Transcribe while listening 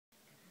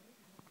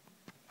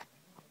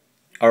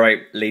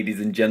Alright, ladies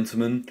and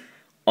gentlemen,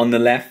 on the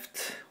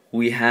left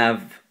we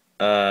have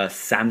a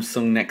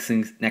Samsung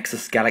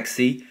Nexus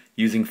Galaxy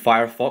using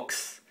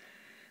Firefox,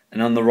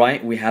 and on the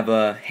right we have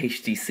a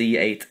HTC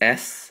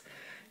 8S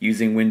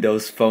using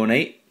Windows Phone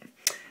 8,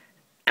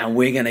 and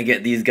we're gonna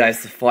get these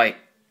guys to fight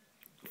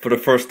for the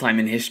first time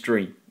in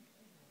history.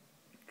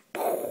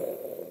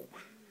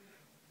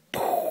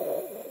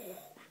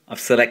 I've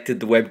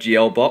selected the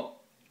WebGL bot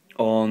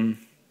on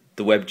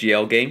the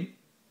WebGL game,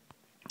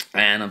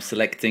 and I'm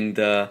selecting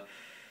the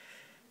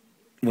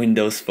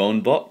Windows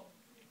Phone bot,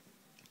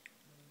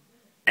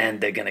 and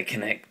they're gonna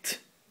connect.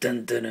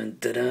 Dun, dun, dun,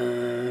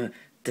 dun,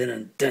 dun,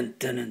 dun, dun,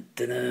 dun, dun,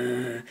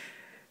 dun.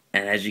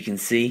 And as you can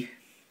see,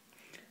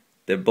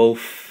 they're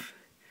both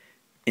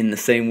in the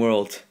same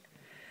world.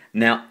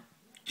 Now,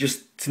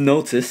 just to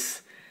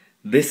notice,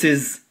 this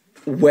is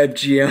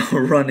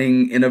WebGL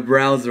running in a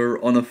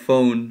browser on a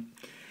phone,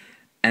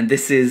 and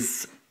this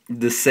is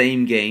the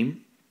same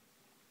game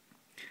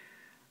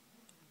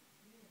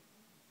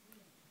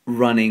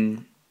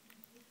running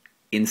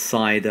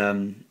inside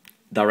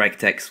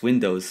DirectX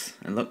Windows.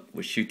 And look,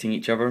 we're shooting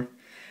each other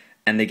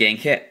and they're getting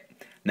hit.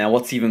 Now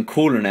what's even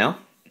cooler now,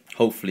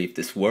 hopefully if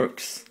this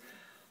works,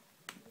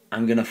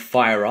 I'm gonna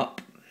fire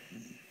up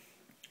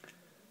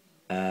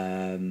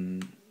a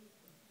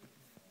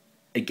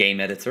game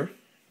editor.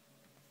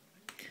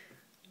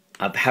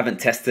 I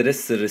haven't tested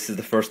this, so this is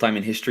the first time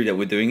in history that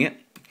we're doing it.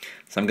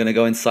 So I'm gonna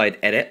go inside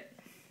Edit,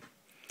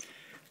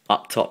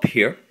 up top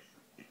here.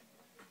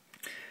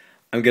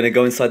 I'm going to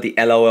go inside the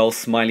LOL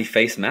smiley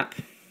face map,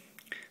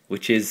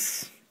 which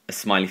is a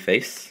smiley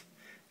face.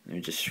 Let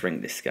me just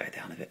shrink this guy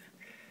down a bit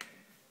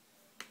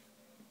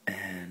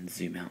and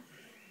zoom out.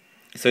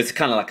 So it's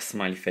kind of like a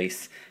smiley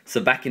face. So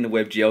back in the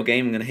WebGL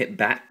game, I'm going to hit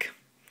back.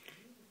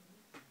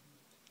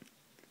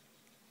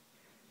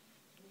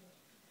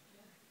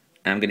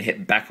 And I'm going to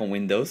hit back on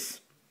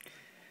Windows.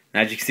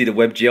 Now as you can see, the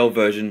WebGL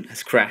version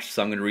has crashed,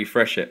 so I'm going to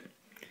refresh it.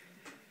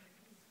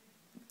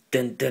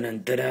 Dun, dun, dun,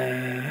 dun,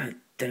 dun.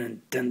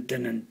 Dun, dun,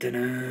 dun, dun,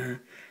 dun.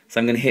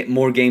 So I'm going to hit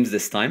more games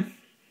this time,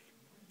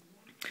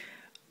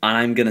 and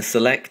I'm going to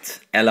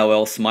select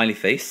LOL smiley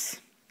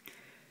face.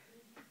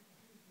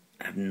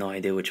 I have no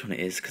idea which one it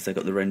is because I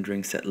got the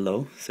rendering set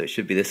low, so it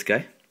should be this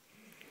guy.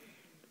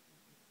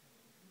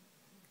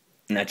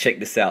 Now check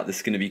this out, this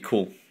is going to be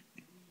cool.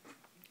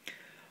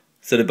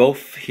 So they're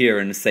both here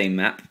in the same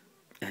map,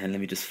 and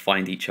let me just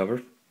find each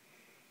other.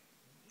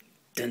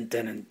 Dun,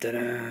 dun, dun, dun,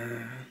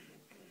 dun.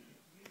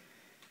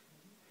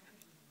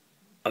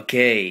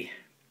 Okay,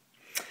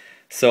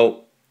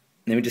 so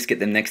let me just get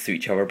them next to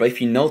each other. But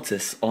if you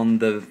notice on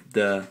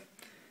the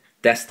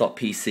desktop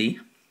PC,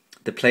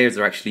 the players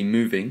are actually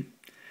moving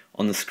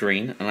on the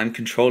screen, and I'm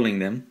controlling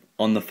them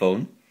on the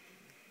phone.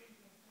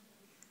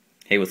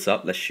 Hey, what's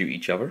up? Let's shoot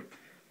each other.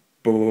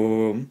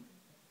 Boom.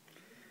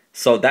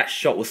 So that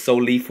shot was so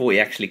lethal, it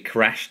actually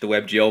crashed the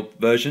WebGL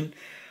version.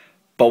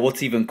 But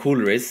what's even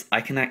cooler is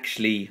I can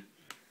actually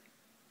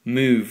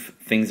move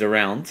things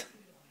around,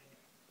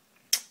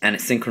 and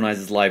it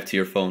synchronizes live to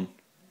your phone.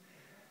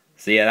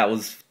 So yeah, that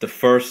was the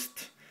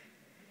first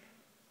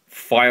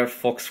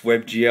Firefox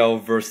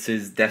WebGL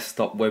versus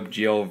desktop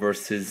WebGL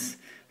versus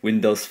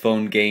Windows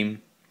Phone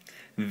game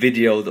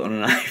videoed on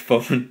an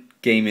iPhone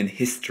game in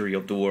history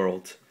of the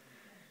world.